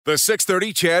The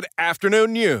 6:30 CHED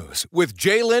Afternoon News with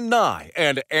Jaylen Nye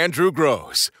and Andrew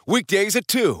Gross. Weekdays at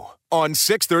 2 on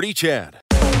 6:30 CHED.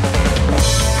 You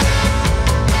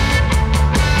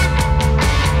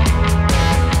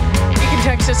can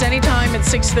text us anytime at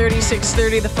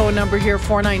 6:30. The phone number here,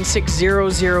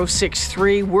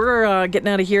 496-0063. We're getting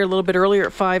out of here a little bit earlier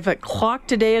at 5 o'clock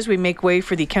today as we make way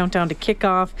for the countdown to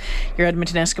kickoff. Your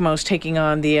Edmonton Eskimos taking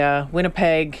on the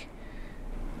Winnipeg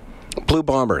Blue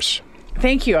Bombers.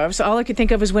 Thank you. All I could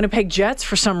think of was Winnipeg Jets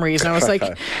for some reason. I was like...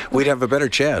 We'd have a better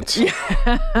chance.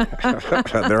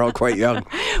 They're all quite young.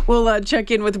 We'll check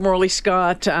in with Morley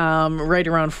Scott right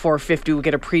around 4:50. We'll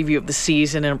get a preview of the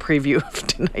season and a preview of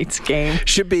tonight's game.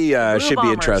 Should be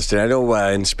interesting. I know,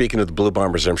 and speaking of the Blue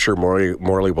Bombers, I'm sure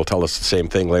Morley will tell us the same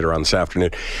thing later on this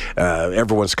afternoon.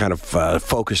 Everyone's kind of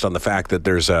focused on the fact that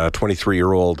there's a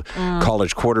 23-year-old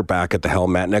college quarterback at the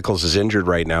helm. Matt Nichols is injured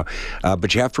right now.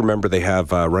 But you have to remember they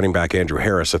have running back Andrew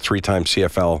Harris, a three-time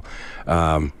CFL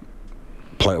Hall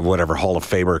of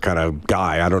Famer kind of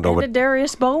guy. I don't know and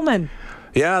Darius Bowman.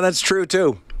 Yeah, that's true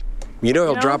too.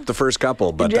 He'll drop the first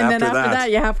couple, but after that,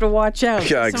 you have to watch out.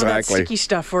 Yeah, exactly. Some of that sticky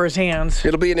stuff for his hands.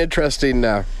 It'll be an interesting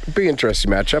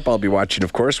matchup. I'll be watching,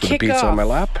 of course, with the pizza on my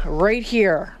lap. Right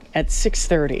here at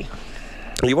 6:30.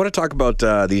 You want to talk about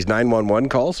these 911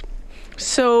 calls?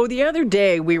 So the other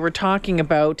day we were talking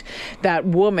about that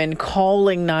woman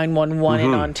calling 911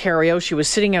 in Ontario. She was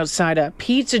sitting outside a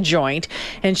pizza joint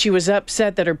and she was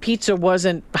upset that her pizza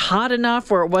wasn't hot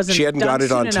enough or it wasn't She hadn't got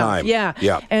it on time. Yeah.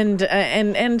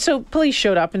 And so police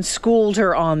showed up and schooled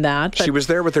her on that. She was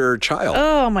there with her child.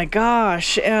 Oh my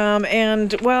gosh.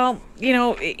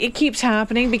 It keeps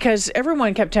happening because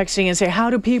everyone kept texting and saying, how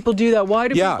do people do that? Why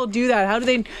do people do that? How do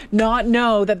they not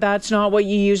know that that's not what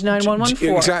you use 911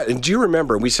 for? Exactly. And do you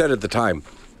remember, we said at the time,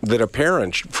 that a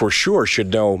parent for sure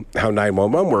should know how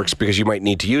 911 works because you might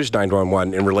need to use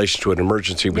 911 in relation to an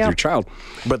emergency with your child.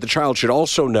 But the child should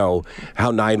also know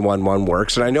how 911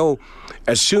 works. And I know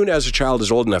as soon as a child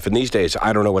is old enough, and these days,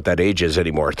 I don't know what that age is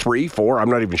anymore, 3, 4, I'm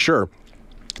not even sure.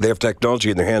 They have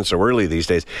technology in their hands so early these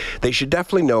days. They should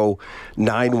definitely know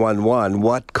 911,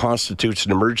 what constitutes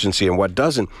an emergency and what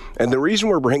doesn't. And the reason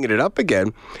we're bringing it up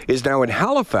again is now in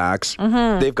Halifax,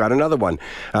 they've got another one.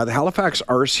 The Halifax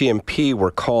RCMP were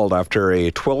called after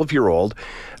a 12-year-old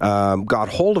got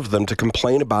hold of them to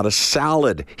complain about a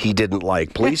salad he didn't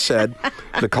like. Police said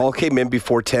the call came in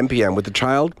before 10 p.m. with the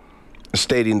child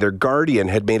stating their guardian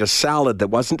had made a salad that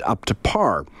wasn't up to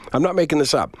par. I'm not making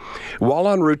this up. While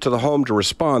en route to the home to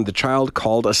respond, the child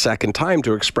called a second time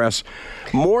to express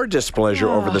more displeasure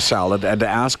over the salad and to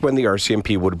ask when the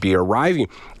RCMP would be arriving.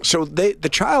 So the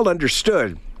child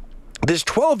understood. This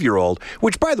 12-year-old,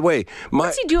 which, by the way...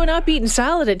 What's he doing up eating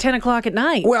salad at 10 o'clock at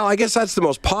night? Well, I guess that's the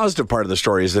most positive part of the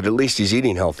story, is that at least he's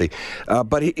eating healthy.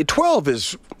 But 12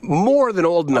 is more than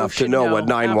old enough to know what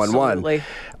 911...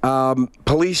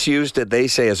 Police used it, they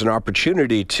say, as an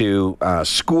opportunity to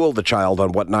school the child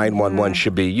on what 911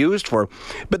 should be used for.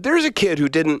 But there's a kid who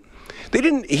didn't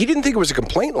think it was a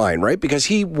complaint line, right? Because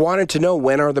he wanted to know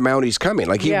when are the Mounties coming.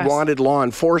 Like, he wanted law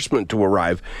enforcement to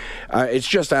arrive. It's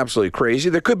just absolutely crazy.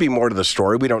 There could be more to the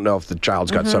story. We don't know if the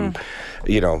child's got some,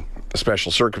 a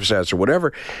special circumstance or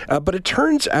whatever. But it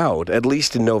turns out, at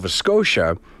least in Nova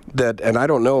Scotia, that, and I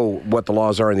don't know what the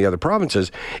laws are in the other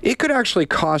provinces, it could actually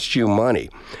cost you money.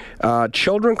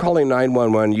 Children calling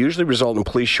 911 usually result in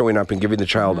police showing up and giving the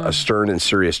child a stern and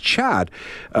serious chat.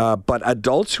 But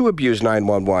adults who abuse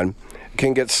 911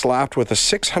 can get slapped with a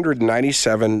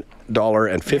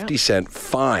 $697.50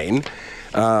 fine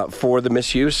for the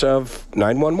misuse of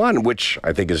 911, which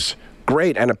I think is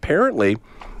great. And apparently,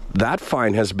 that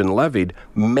fine has been levied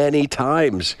many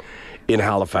times in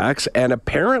Halifax. And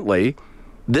apparently,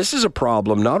 this is a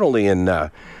problem not only in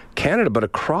Canada, but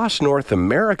across North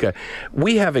America.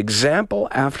 We have example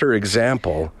after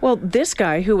example. Well, this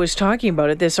guy who was talking about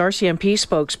it, this RCMP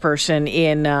spokesperson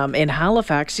in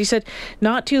Halifax, he said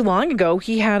not too long ago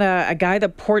he had a guy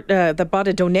that bought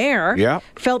a donair,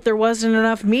 felt there wasn't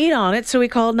enough meat on it, so he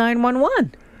called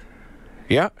 911.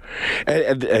 Yeah.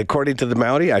 And according to the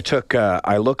Mountie,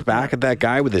 I look back at that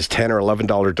guy with his $10 or $11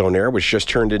 donair, which just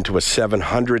turned into a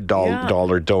 $700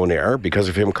 donair because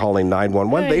of him calling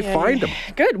 911. They fined him.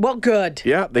 Good. Well, good.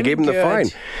 Yeah, they gave him the fine.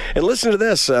 And listen to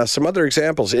this, some other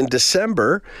examples. In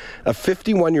December, a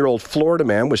 51-year-old Florida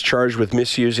man was charged with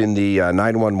misusing the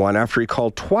 911 after he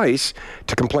called twice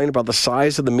to complain about the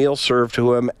size of the meal served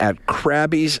to him at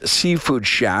Krabby's Seafood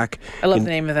Shack. I love the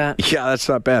name of that. Yeah, that's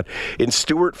not bad. In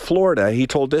Stewart, Florida, he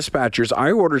told dispatchers,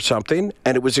 I ordered something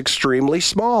and it was extremely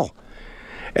small.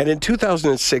 And in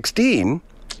 2016,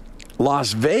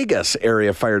 Las Vegas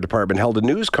area fire department held a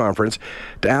news conference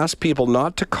to ask people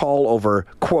not to call over,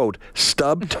 quote,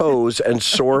 stubbed toes and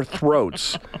sore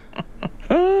throats.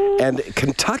 And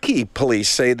Kentucky police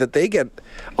say that they get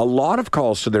a lot of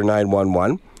calls to their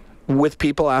 911 with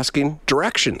people asking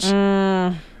directions.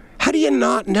 How do you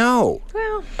not know?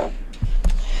 Well,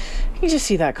 you just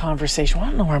see that conversation. Well, I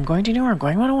don't know where I'm going. Do you know where I'm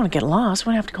going? Well, I don't want to get lost. I'm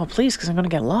going to have to call police because I'm going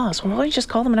to get lost. Well, why don't you just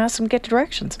call them and ask them to get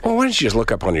directions? Well, why don't you just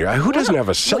look up on your... Who doesn't have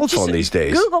a cell phone these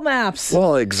days? Google Maps.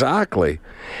 Well, exactly.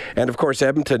 And, of course,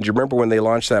 Edmonton, do you remember when they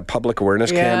launched that public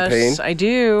awareness campaign? Yes, I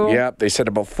do. Yeah, they said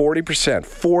about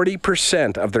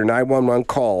 40% of their 911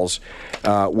 calls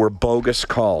were bogus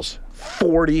calls.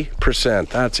 40%.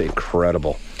 That's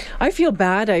incredible. I feel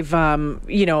bad. I've,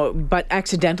 but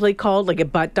accidentally called like a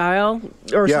butt dial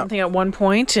or something at one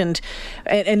point, and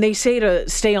they say to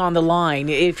stay on the line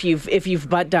if you've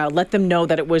butt dialed. Let them know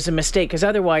that it was a mistake, because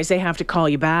otherwise they have to call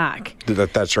you back.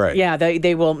 That's right. Yeah,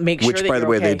 they will make sure. Which, by the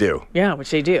way, they do. Yeah, which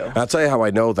they do. I'll tell you how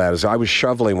I know that is I was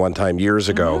shoveling one time years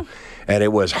ago, and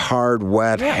it was hard,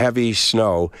 wet, heavy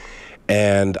snow,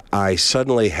 and I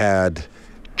suddenly had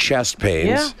chest pains.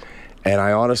 Yeah. And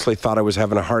I honestly thought I was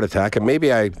having a heart attack, and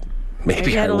maybe I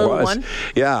was. One.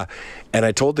 Yeah. And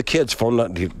I told the kids, phone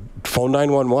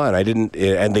 911. I didn't,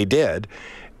 and they did.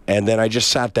 And then I just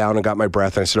sat down and got my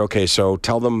breath, and I said, okay, so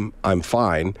tell them I'm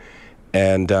fine.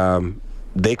 And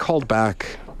they called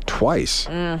back twice.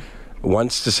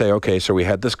 Once to say, okay, so we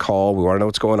had this call, we want to know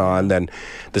what's going on. Then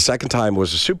the second time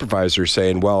was a supervisor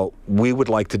saying, well, we would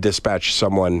like to dispatch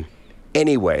someone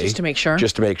anyway. Just to make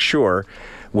sure.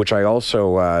 Which I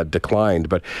also declined.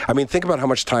 But, I mean, think about how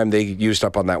much time they used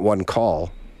up on that one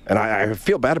call. And I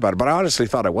feel bad about it, but I honestly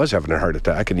thought I was having a heart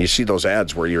attack. And you see those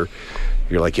ads where you're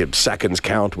like, seconds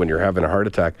count when you're having a heart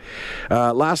attack.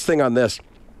 Last thing on this.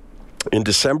 In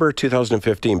December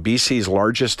 2015, BC's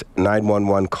largest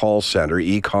 911 call center,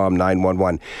 Ecom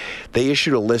 911, they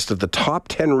issued a list of the top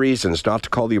 10 reasons not to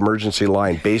call the emergency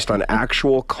line based on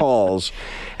actual calls.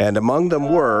 And among them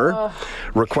were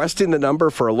requesting the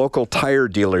number for a local tire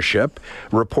dealership,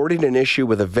 reporting an issue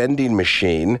with a vending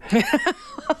machine,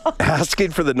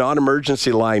 asking for the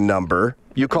non-emergency line number.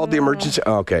 You called the emergency?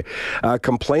 Oh, okay.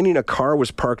 Complaining a car was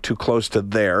parked too close to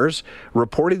theirs,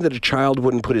 reporting that a child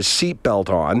wouldn't put his seatbelt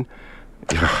on.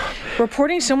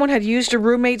 Reporting someone had used a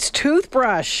roommate's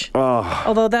toothbrush.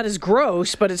 Although that is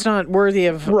gross, but it's not worthy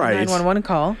of a 911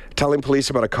 call. Telling police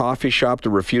about a coffee shop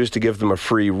that refused to give them a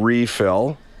free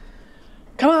refill.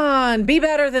 Come on, be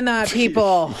better than that,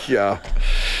 people. Yeah.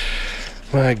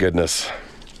 My goodness.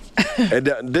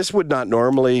 And this would not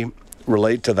normally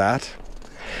relate to that.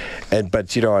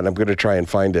 But and I'm going to try and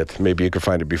find it. Maybe you can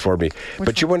find it before me.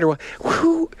 You wonder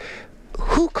who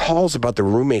calls about the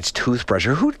roommate's toothbrush?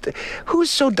 Or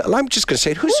who's so... I'm just going to say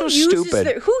it. Who's so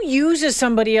stupid? Who uses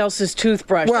somebody else's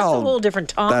toothbrush? Well, that's a whole different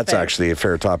topic. That's actually a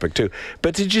fair topic, too.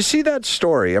 But did you see that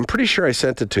story? I'm pretty sure I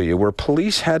sent it to you, where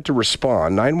police had to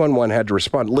respond. 911 had to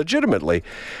respond legitimately.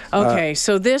 Okay,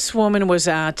 so this woman was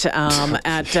at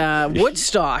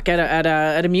Woodstock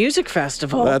at a music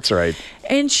festival. That's right.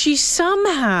 And she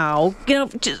somehow,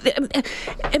 just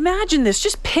imagine this.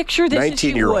 Just picture this.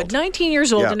 19-year-old. 19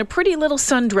 years old in a pretty little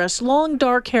sundress, long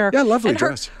dark hair. Yeah, lovely and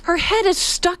dress. Her head is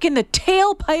stuck in the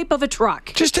tailpipe of a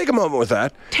truck. Just take a moment with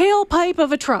that. Tailpipe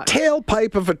of a truck.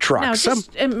 Tailpipe of a truck. Now,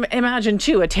 just imagine,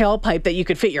 too, a tailpipe that you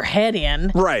could fit your head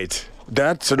in. Right.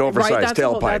 That's an oversized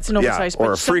tailpipe. That's an oversized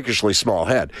or a freakishly small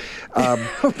head.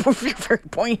 Very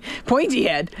pointy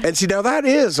head. And see, now that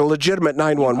is a legitimate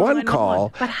 911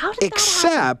 call. But how did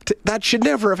except that should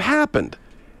never have happened.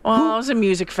 Well, it was a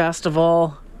music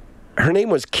festival. Her name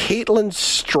was Caitlin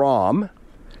Strom.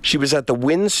 She was at the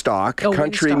Winstock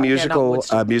Country Music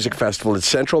Festival in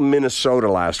central Minnesota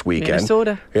last weekend.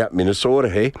 Minnesota. Yeah, Minnesota,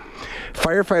 hey.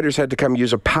 Firefighters had to come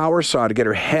use a power saw to get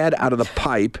her head out of the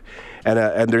pipe.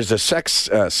 And there's a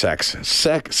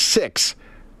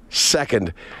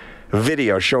 6-second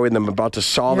video showing them about to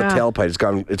saw the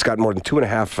tailpipe. It's gotten more than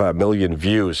 2.5 million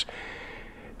views.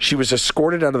 She was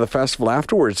escorted out of the festival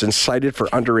afterwards and cited for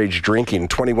underage drinking.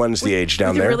 21's the age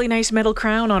down there. With a really nice metal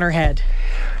crown on her head.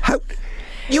 How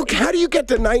do you get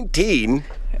to 19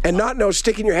 and not know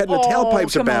sticking your head in the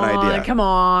tailpipe's a bad idea? Come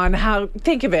on.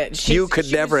 Think of it. You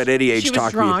could never at any age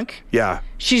talk to me. She's drunk. Yeah.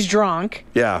 She's drunk.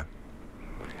 Yeah.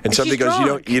 And somebody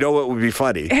goes, you know what would be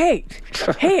funny? Hey,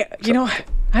 I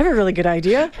have a really good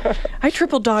idea. I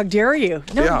triple dog dare you.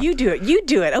 No, you do it. You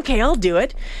do it. Okay, I'll do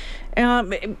it.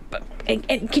 And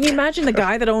can you imagine the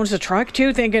guy that owns the truck,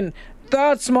 too, thinking,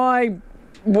 that's my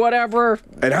whatever.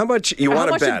 And how much you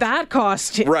want to bet? How much did that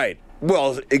cost? Right.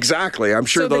 Well, exactly. I'm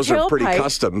sure those are pretty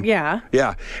custom. Yeah.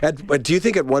 Yeah. But do you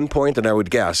think at one point, and I would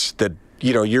guess, that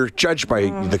you're judged by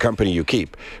the company you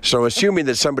keep. So assuming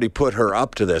that somebody put her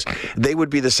up to this, they would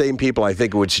be the same people I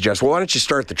think who would suggest, well, why don't you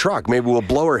start the truck? Maybe we'll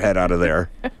blow her head out of there.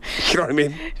 You know what I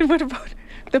mean? What about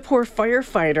the poor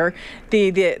firefighter,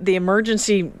 the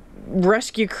emergency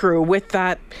rescue crew with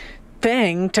that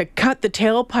thing to cut the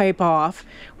tailpipe off?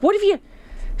 What if you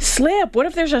slip? What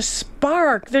if there's a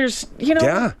spark? There's,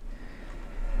 Yeah.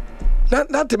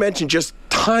 Not to mention just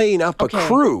tying up a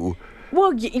crew.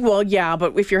 Well, yeah,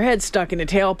 but if your head's stuck in a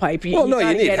tailpipe, you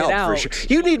need get help it out. for sure.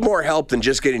 You need more help than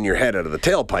just getting your head out of the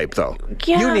tailpipe, though.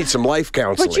 Yeah. You need some life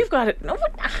counseling. But you've got it. No,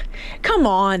 come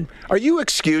on. Are you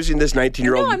excusing this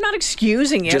 19-year-old? No, I'm not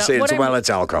excusing it. Just saying, it's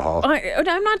alcohol.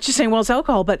 I'm not just saying, it's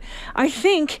alcohol, but I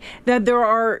think that there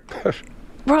are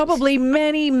probably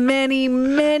many, many,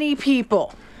 many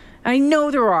people. I know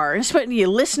there are, especially you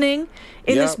listening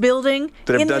in this building,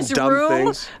 in this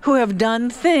room, who have done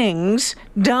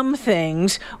dumb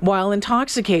things while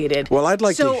intoxicated. Well, I'd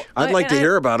like to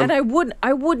hear about them. And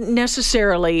I wouldn't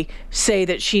necessarily say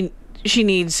that she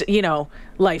needs,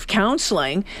 life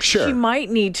counseling. Sure. She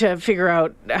might need to figure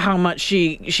out how much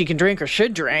she can drink or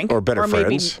should drink. Or better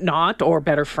friends. Maybe not, or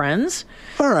better friends.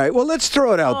 All right, well, let's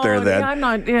throw it out there then. Yeah, I'm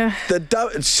not, yeah. The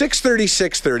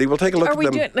 6:30, we'll take a look at them. Are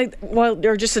we doing,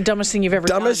 or just the dumbest thing you've ever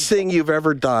done? Dumbest thing you've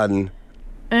ever done.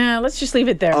 Let's just leave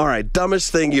it there. All right,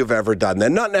 dumbest thing you've ever done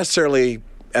then. Not necessarily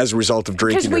as a result of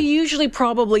drinking. Because we usually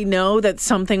probably know that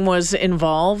something was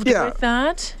involved with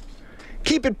that.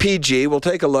 Keep it PG. We'll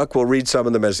take a look. We'll read some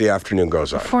of them as the afternoon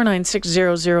goes on.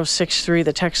 496-0063.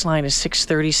 The text line is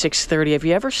 630-630. Have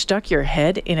you ever stuck your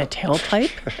head in a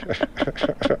tailpipe?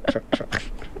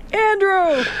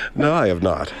 Andrew! No, I have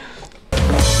not.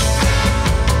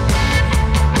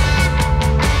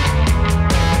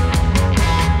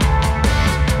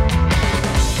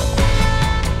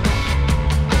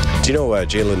 Do you know,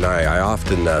 Jalen and I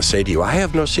often say to you, I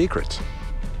have no secrets.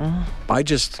 I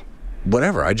just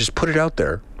put it out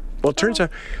there. Well, it turns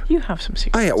out... You have some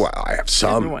secrets. I have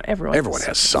some. Everyone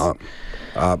has some.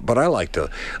 But I like to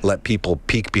let people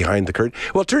peek behind the curtain.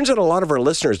 Well, it turns out a lot of our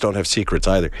listeners don't have secrets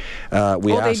either.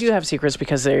 They do have secrets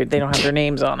because they don't have their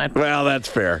names on it. Well, that's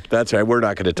fair. That's right. We're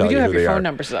not going to tell you who they are. We do have your phone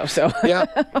numbers, though. So. Yeah.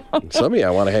 Some of you I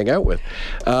want to hang out with.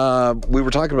 We were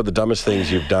talking about the dumbest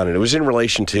things you've done, and it was in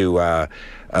relation to...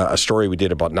 a story we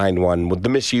did about 911, the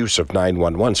misuse of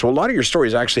 911. So a lot of your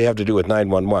stories actually have to do with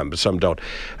 911, but some don't.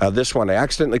 This one, I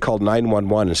accidentally called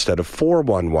 911 instead of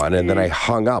 411, and then I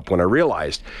hung up when I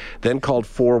realized. Then called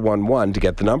 411 to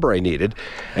get the number I needed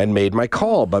and made my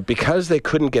call. But because they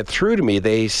couldn't get through to me,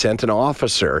 they sent an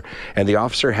officer, and the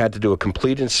officer had to do a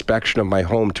complete inspection of my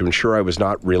home to ensure I was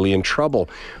not really in trouble.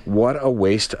 What a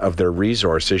waste of their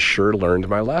resources. Sure learned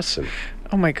my lesson.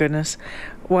 Oh, my goodness.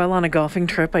 While on a golfing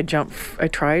trip, I jumped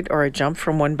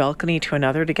from one balcony to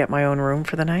another to get my own room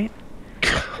for the night.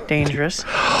 Dangerous.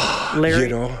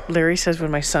 Larry says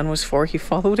when my son was 4, he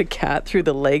followed a cat through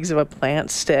the legs of a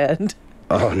plant stand.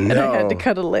 Oh, no. And I had to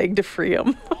cut a leg to free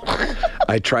him.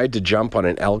 I tried to jump on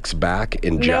an elk's back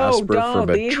in Jasper from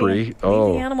a tree. Leave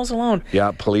the animals alone.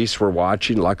 Yeah, police were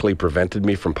watching. Luckily prevented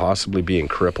me from possibly being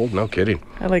crippled. No kidding.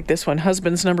 I like this one.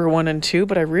 Husband's number 1 and 2,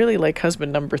 but I really like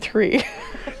husband number 3.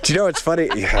 Do you know, it's funny.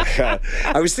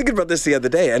 I was thinking about this the other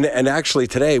day, and actually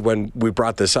today when we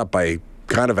brought this up by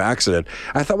kind of accident,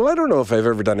 I thought, well, I don't know if I've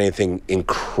ever done anything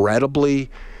incredibly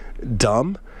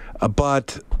dumb,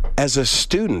 but as a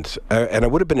student, and I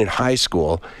would have been in high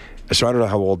school, so I don't know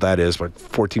how old that is, but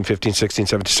 14, 15, 16,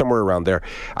 17, somewhere around there.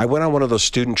 I went on one of those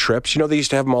student trips. They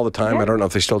used to have them all the time. Yeah. I don't know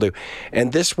if they still do.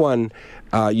 And this one,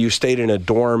 you stayed in a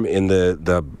dorm in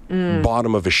the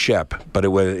bottom of a ship, but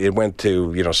it went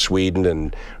to, Sweden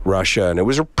and Russia, and it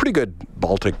was a pretty good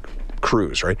Baltic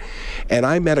cruise, right? And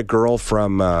I met a girl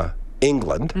from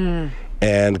England,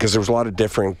 and because there was a lot of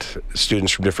different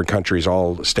students from different countries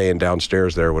all staying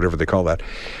downstairs there, whatever they call that.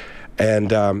 And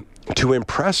to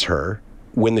impress her,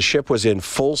 when the ship was in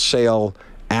full sail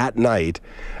at night,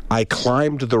 I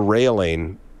climbed the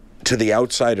railing to the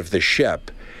outside of the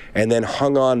ship and then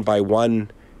hung on by one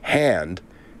hand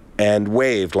and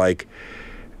waved like...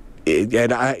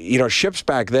 And ships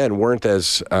back then weren't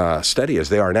as steady as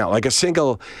they are now. Like a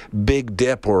single big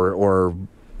dip or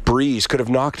breeze could have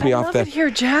knocked me off that. Here,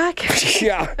 Jack.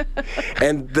 Yeah.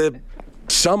 And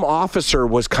some officer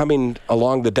was coming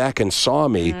along the deck and saw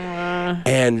me,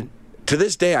 and to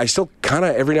this day, I still kind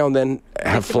of every now and then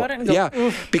have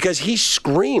because he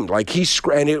screamed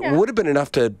and it would have been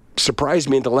enough to surprise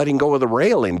me into letting go of the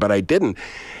railing, but I didn't.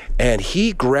 And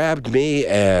he grabbed me,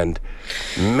 and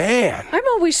man, I'm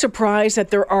always surprised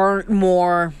that there aren't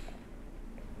more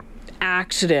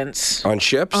accidents on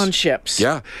ships.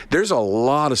 Yeah, there's a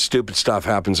lot of stupid stuff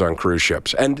happens on cruise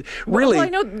ships, and really,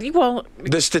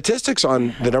 the statistics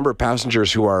on the number of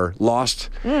passengers who are lost.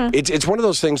 It's one of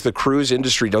those things the cruise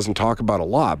industry doesn't talk about a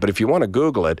lot. But if you want to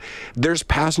Google it, there's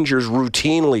passengers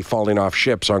routinely falling off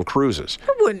ships on cruises.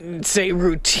 I wouldn't say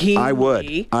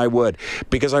routinely. I would,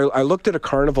 because I looked at a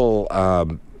Carnival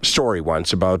story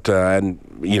once about, and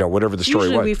whatever the story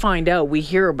was. Usually we find out, we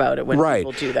hear about it when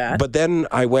people do that. But then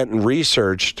I went and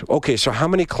researched, okay, so how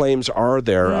many claims are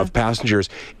there of passengers?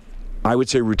 I would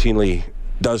say routinely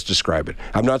does describe it.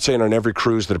 I'm not saying on every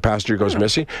cruise that a passenger goes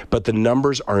missing, but the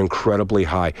numbers are incredibly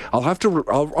high.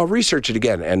 I'll research it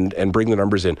again and bring the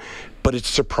numbers in, but it's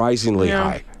surprisingly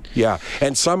high. Yeah,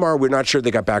 and some we're not sure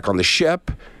they got back on the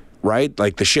ship, right?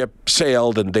 Like the ship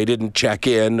sailed and they didn't check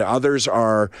in. Others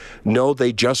no,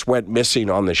 they just went missing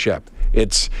on the ship.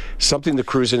 It's something the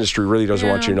cruise industry really doesn't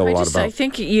want you to know a lot about. I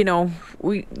think,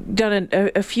 we've done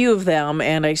a few of them,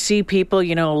 and I see people,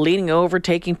 leaning over,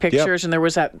 taking pictures, and there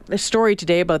was a story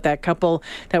today about that couple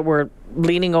that were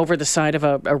leaning over the side of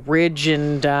a ridge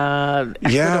in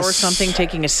Ecuador or something,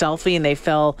 taking a selfie, and they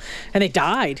fell, and they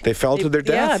died. They fell to their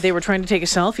death? Yeah, they were trying to take a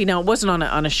selfie. Now, it wasn't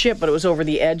on a ship, but it was over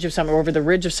the edge of something, over the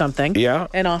ridge of something. Yeah.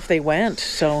 And off they went,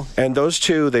 so. And those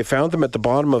two, they found them at the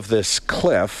bottom of this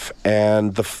cliff,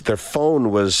 and their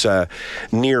phone was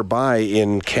nearby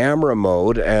in camera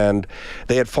mode, and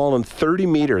they had fallen 30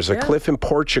 meters, a cliff in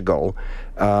Portugal.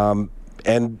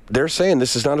 And they're saying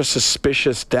this is not a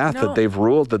suspicious death, that they've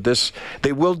ruled that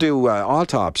they will do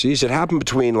autopsies. It happened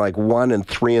between 1 and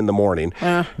 3 in the morning.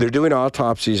 They're doing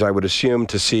autopsies, I would assume,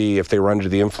 to see if they were under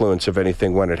the influence of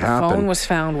anything when it happened. The phone was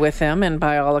found with them, and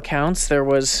by all accounts, it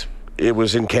was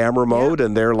in camera mode,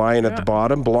 and they're lying at the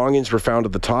bottom. Belongings were found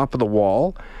at the top of the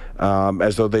wall,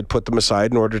 as though they'd put them aside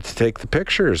in order to take the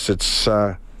pictures. It's,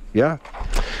 I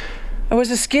was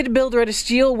a skid builder at a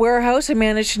steel warehouse. I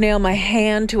managed to nail my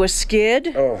hand to a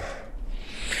skid.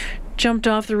 Jumped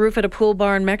off the roof at a pool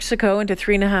bar in Mexico into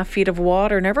 3.5 feet of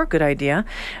water. Never a good idea.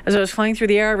 As I was flying through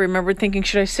the air, I remembered thinking,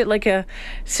 should I sit like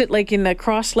in the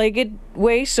cross-legged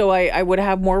way so I would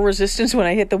have more resistance when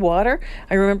I hit the water?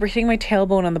 I remember hitting my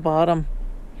tailbone on the bottom.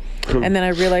 And then I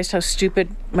realized how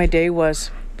stupid my day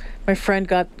was. My friend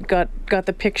got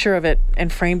the picture of it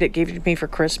and framed it, gave it to me for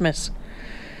Christmas.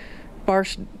 Bar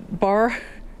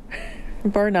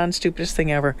none, stupidest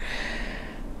thing ever.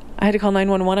 I had to call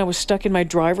 911. I was stuck in my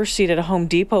driver's seat at a Home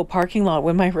Depot parking lot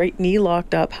when my right knee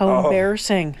locked up. How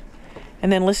embarrassing.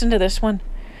 And then listen to this one.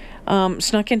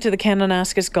 Snuck into the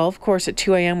Kananaskis golf course at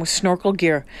 2 a.m. with snorkel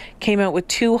gear. Came out with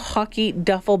 2 hockey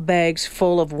duffel bags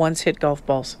full of once-hit golf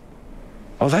balls.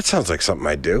 Oh, that sounds like something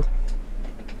I'd do.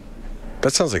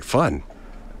 That sounds like fun.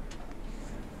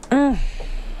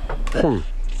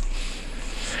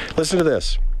 Listen to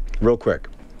this, real quick.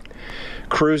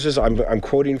 Cruises, I'm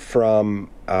quoting from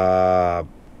a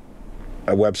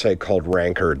website called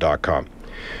Ranker.com.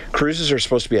 Cruises are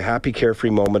supposed to be a happy, carefree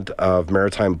moment of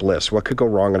maritime bliss. What could go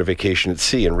wrong on a vacation at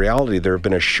sea? In reality, there have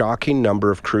been a shocking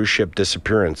number of cruise ship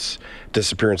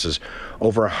disappearances.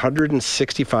 Over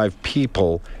 165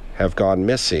 people have gone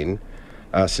missing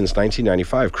since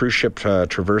 1995. Cruise ships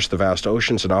traverse the vast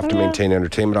oceans and often maintain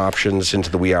entertainment options into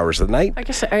the wee hours of the night. I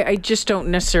guess I just don't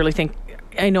necessarily think.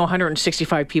 I know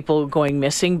 165 people going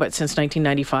missing, but since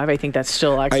 1995, I think that's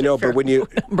still actually I know, but when you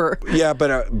number. Yeah,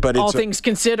 but all it's things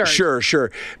considered.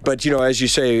 Sure. But as you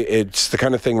say, it's the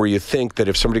kind of thing where you think that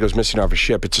if somebody goes missing off a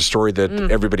ship, it's a story that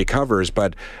everybody covers,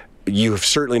 but you have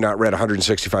certainly not read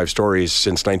 165 stories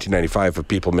since 1995 of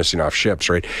people missing off ships,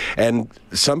 right? And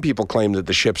some people claim that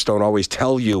the ships don't always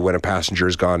tell you when a passenger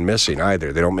has gone missing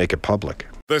either. They don't make it public.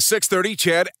 The 6:30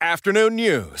 CHED Afternoon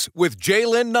News with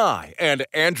Jaylen Nye and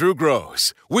Andrew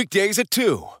Gross. Weekdays at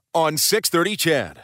 2 on 6:30 CHED.